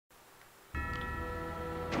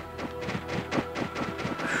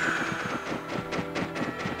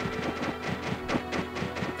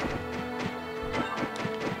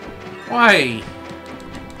Why?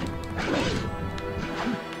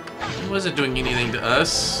 He wasn't doing anything to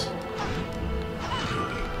us.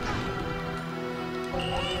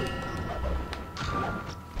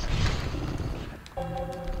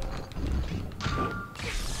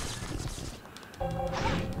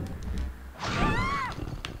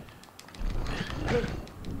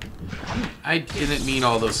 I didn't mean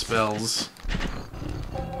all those spells.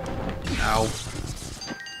 Ow.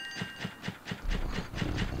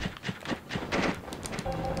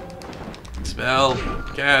 Spell.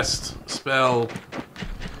 Cast. Spell.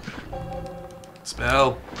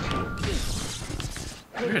 Spell.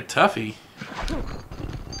 You're a toughie.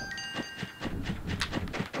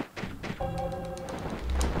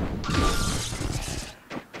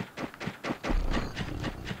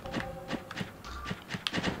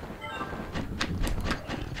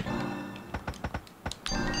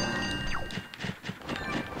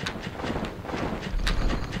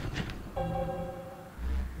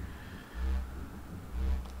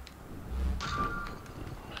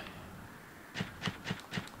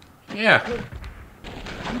 Yeah.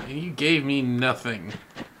 You gave me nothing.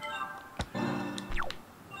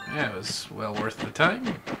 Yeah, it was well worth the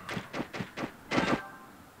time.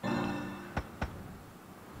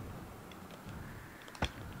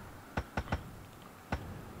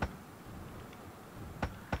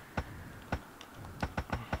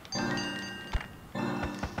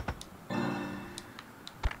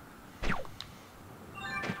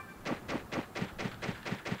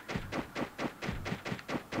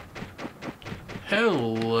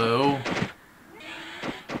 Hello.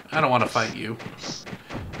 I don't want to fight you.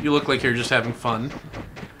 You look like you're just having fun.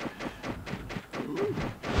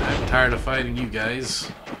 I'm tired of fighting you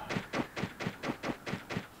guys.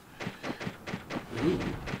 Ooh,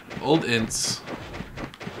 old ints.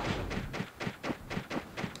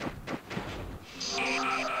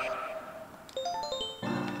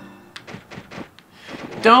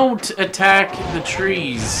 Don't attack the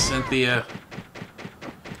trees, Cynthia.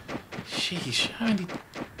 Sheesh, how many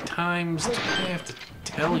times do I have to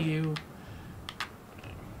tell you?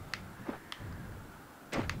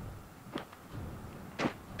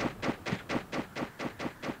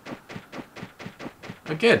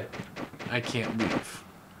 But good. I can't leave.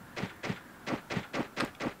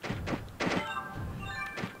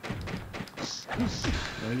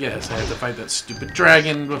 I guess I have to fight that stupid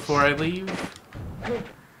dragon before I leave.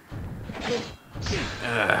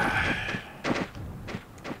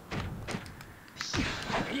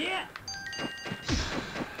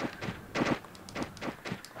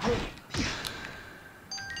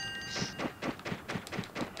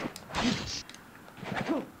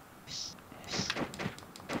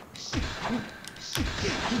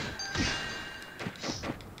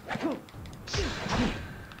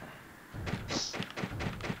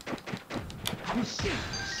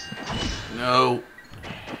 No.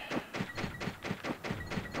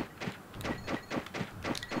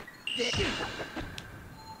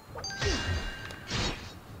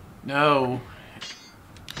 No.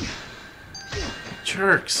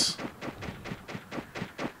 Jerks.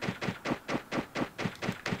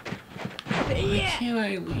 Why can't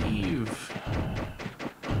I leave?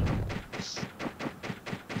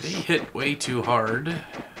 They hit way too hard.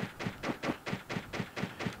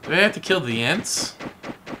 Do I have to kill the ants?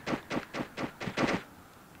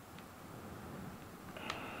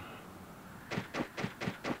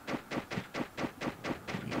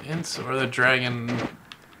 The ants or the dragon?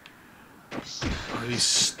 Or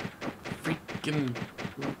these freaking...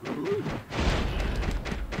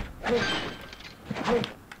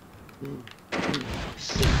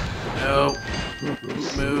 No.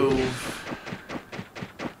 Move.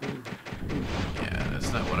 Yeah,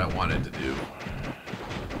 that's not what I wanted to do.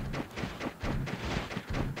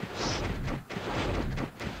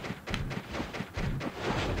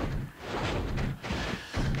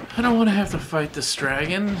 I don't want to have to fight this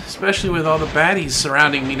dragon, especially with all the baddies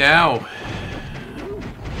surrounding me now.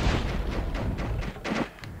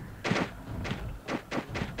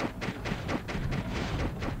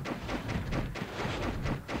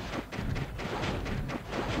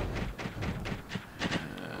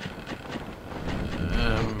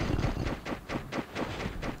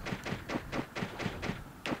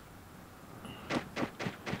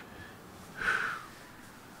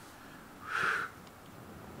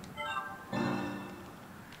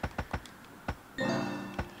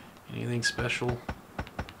 Anything special?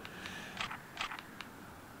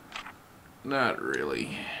 Not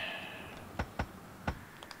really.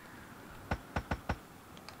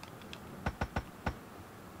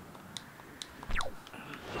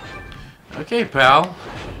 Okay, pal.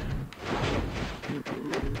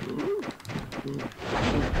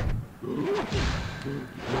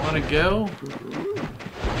 want to go?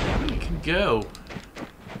 You can go.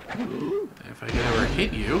 If I could ever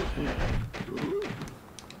hit you.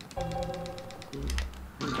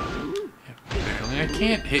 Apparently I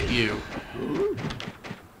can't hit you.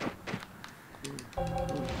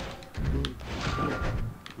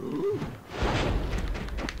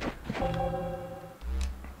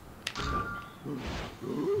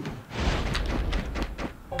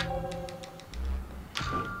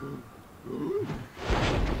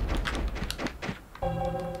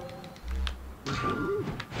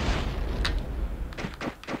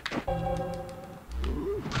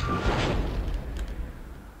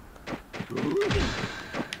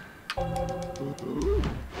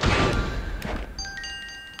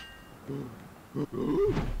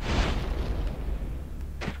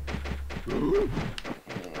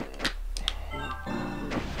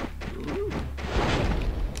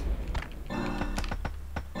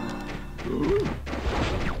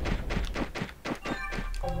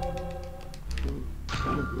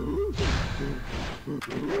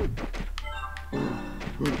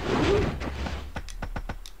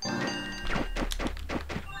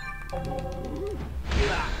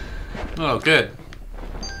 Oh, good.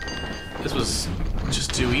 This was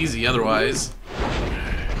just too easy otherwise.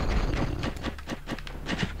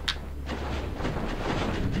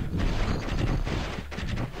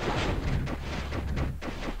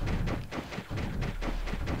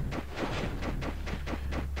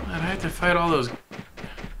 I have to fight all those...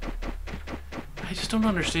 I just don't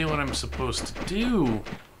understand what I'm supposed to do.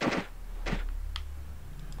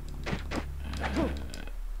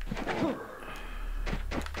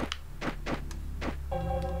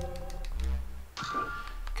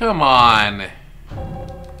 Come on.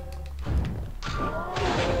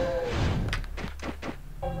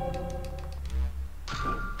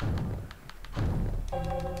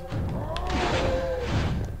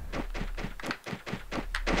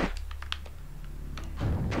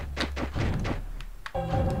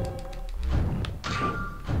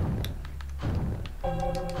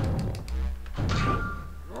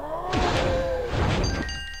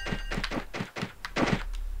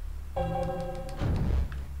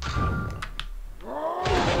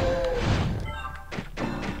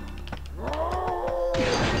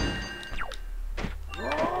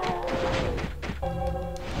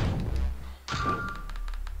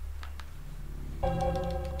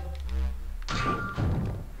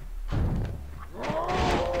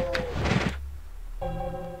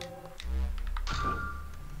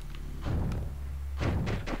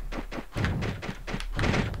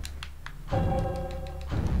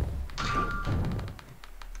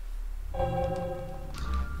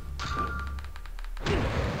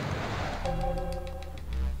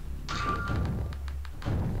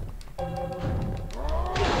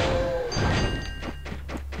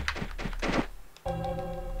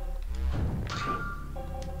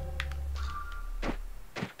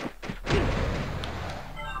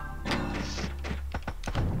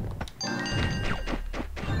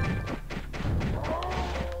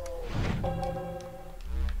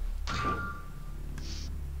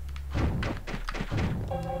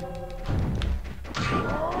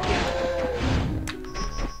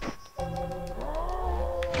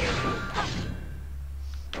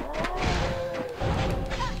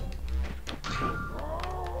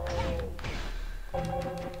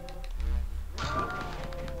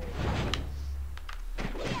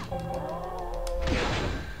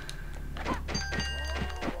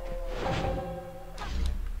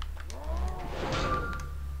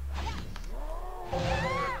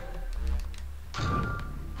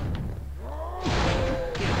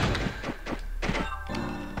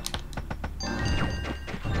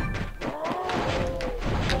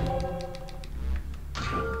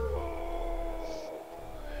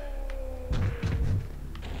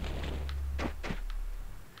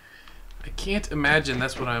 Can't imagine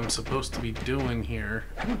that's what I'm supposed to be doing here.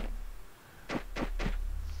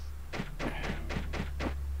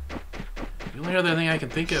 The only other thing I can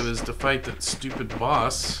think of is to fight that stupid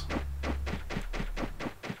boss.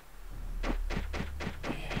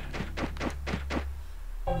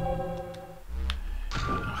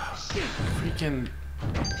 Freaking...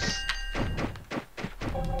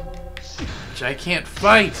 which I can't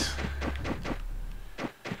fight!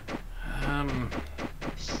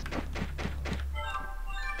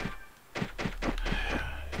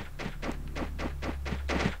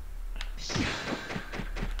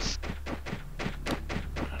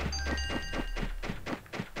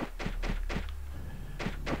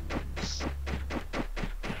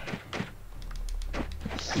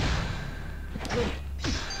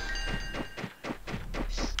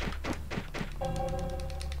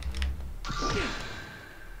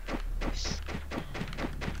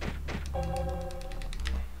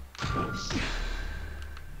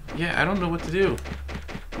 Yeah, I don't know what to do.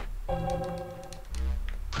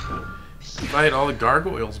 Fight all the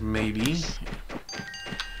gargoyles, maybe.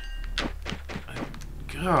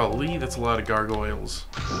 Golly, that's a lot of gargoyles.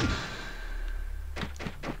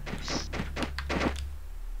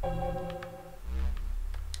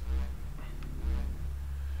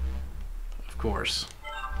 Of course.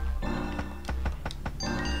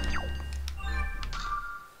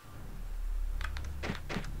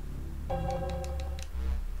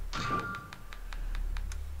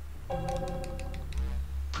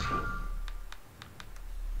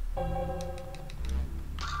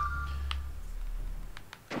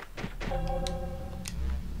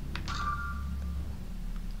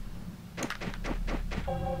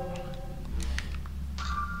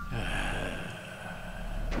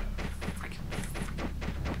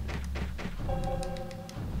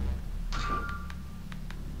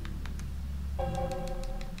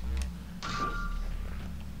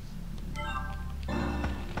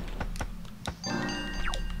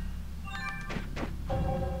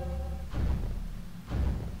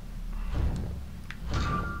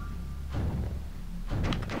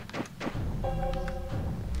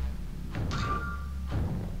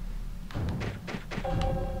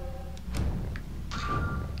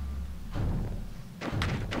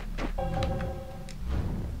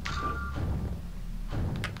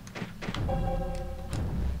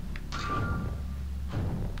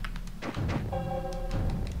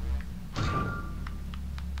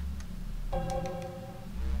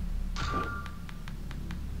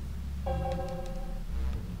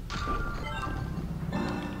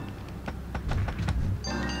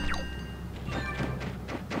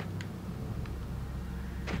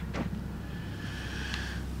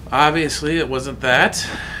 Obviously, it wasn't that.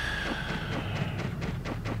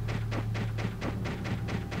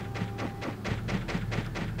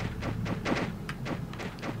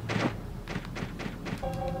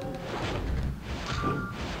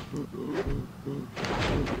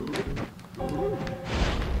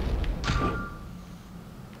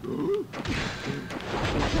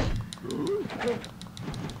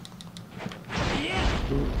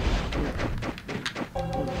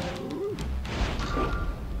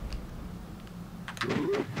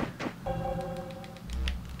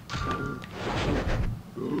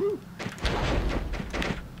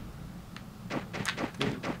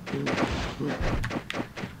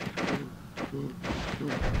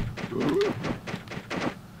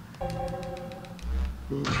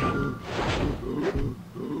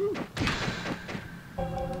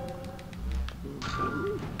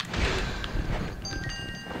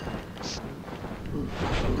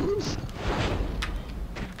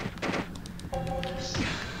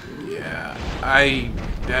 Yeah, I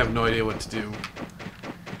have no idea what to do.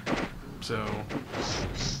 So...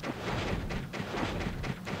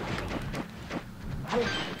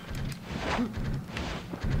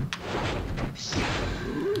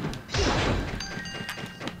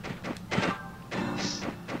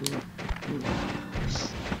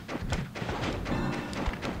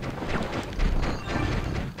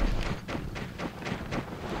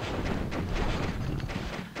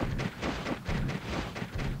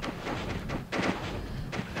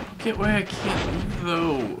 Get why I can't leave,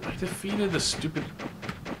 though. I defeated the stupid...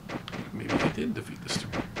 Maybe I did defeat the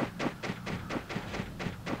stupid...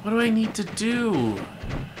 What do I need to do?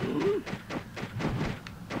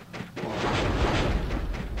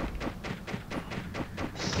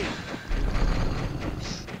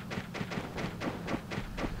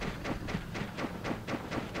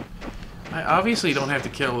 I obviously don't have to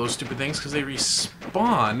kill those stupid things because they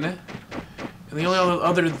respawn. And the only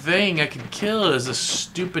other thing I can kill is a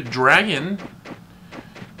stupid dragon.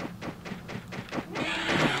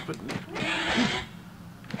 But...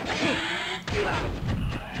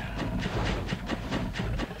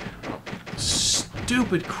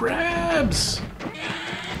 Stupid crabs!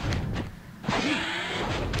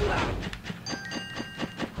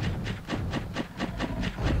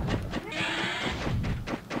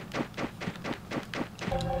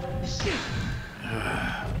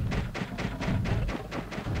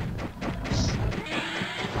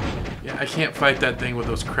 I can't fight that thing with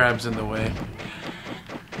those crabs in the way.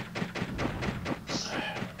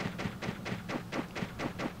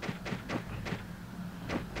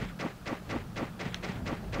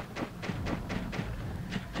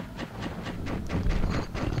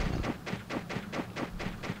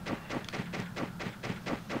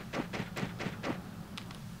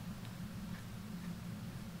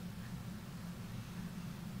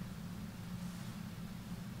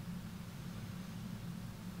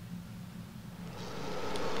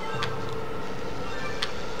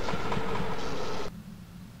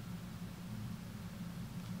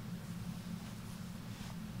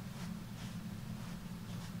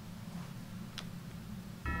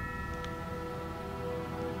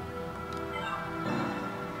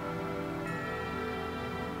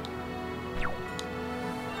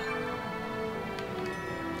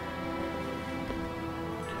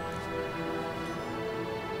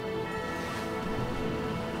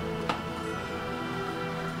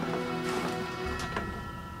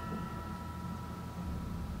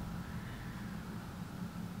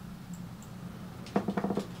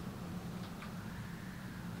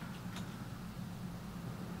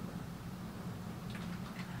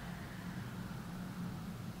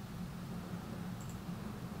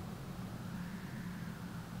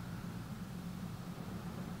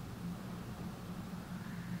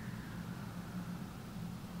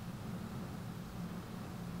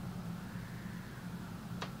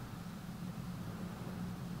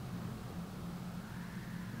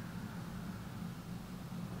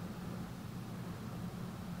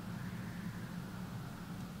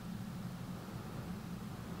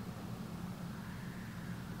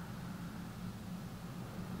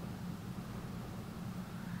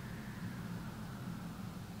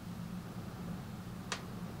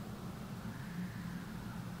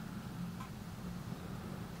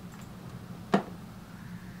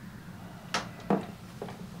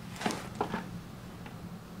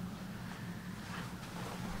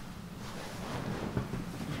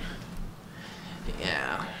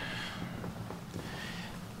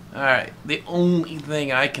 Alright, the only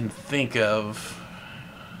thing I can think of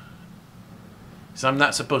is I'm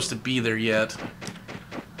not supposed to be there yet.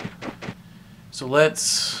 So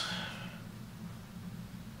let's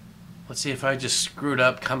see if I just screwed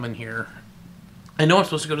up coming here. I know I'm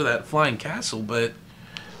supposed to go to that flying castle, but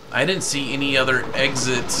I didn't see any other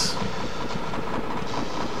exits.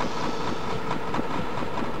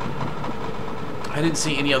 I didn't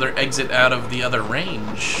see any other exit out of the other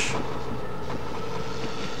range.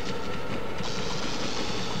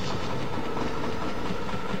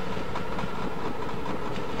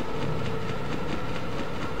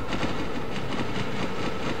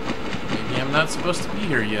 Maybe I'm not supposed to be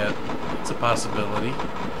here yet. It's a possibility.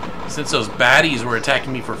 Since those baddies were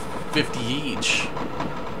attacking me for 50 each.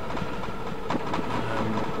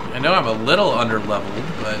 I know I'm a little under-leveled,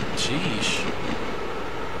 but sheesh.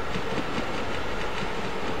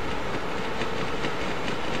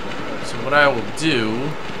 So what I will do...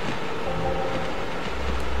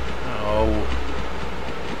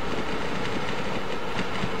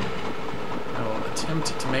 I will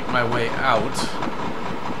attempt to make my way out.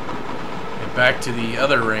 Get back to the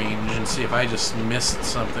other range and see if I just missed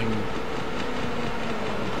something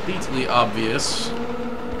completely obvious.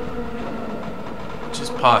 Which is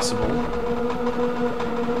possible.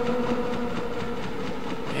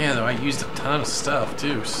 Man, though, I used a ton of stuff,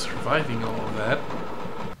 too, surviving all of that.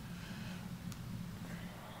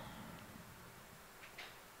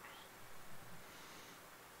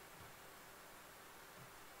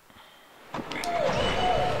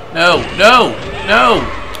 No, no, no,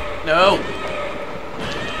 no.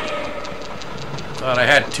 Thought I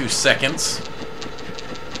had 2 seconds.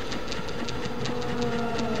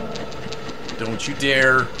 Don't you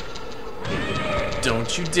dare.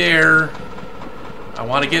 Don't you dare. I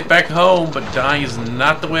want to get back home, but dying is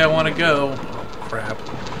not the way I want to go. Oh, crap.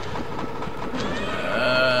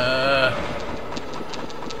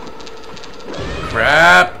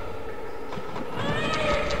 Crap.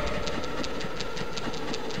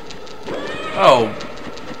 Oh.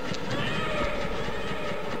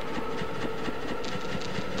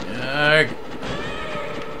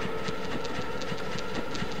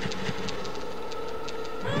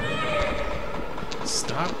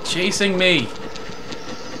 Stop chasing me.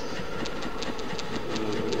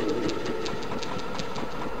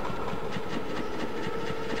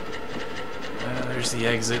 There's the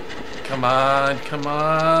exit. Come on, come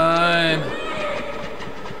on.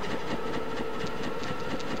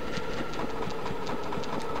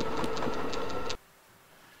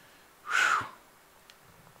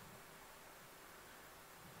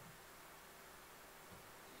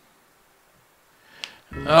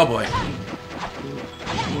 Oh boy.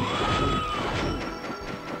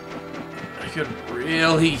 I could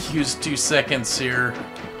really use 2 seconds here.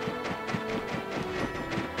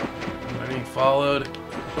 Am I being followed?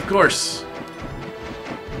 Of course.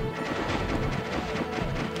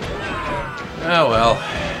 Oh well.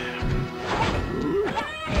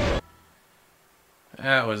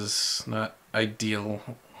 That was not ideal.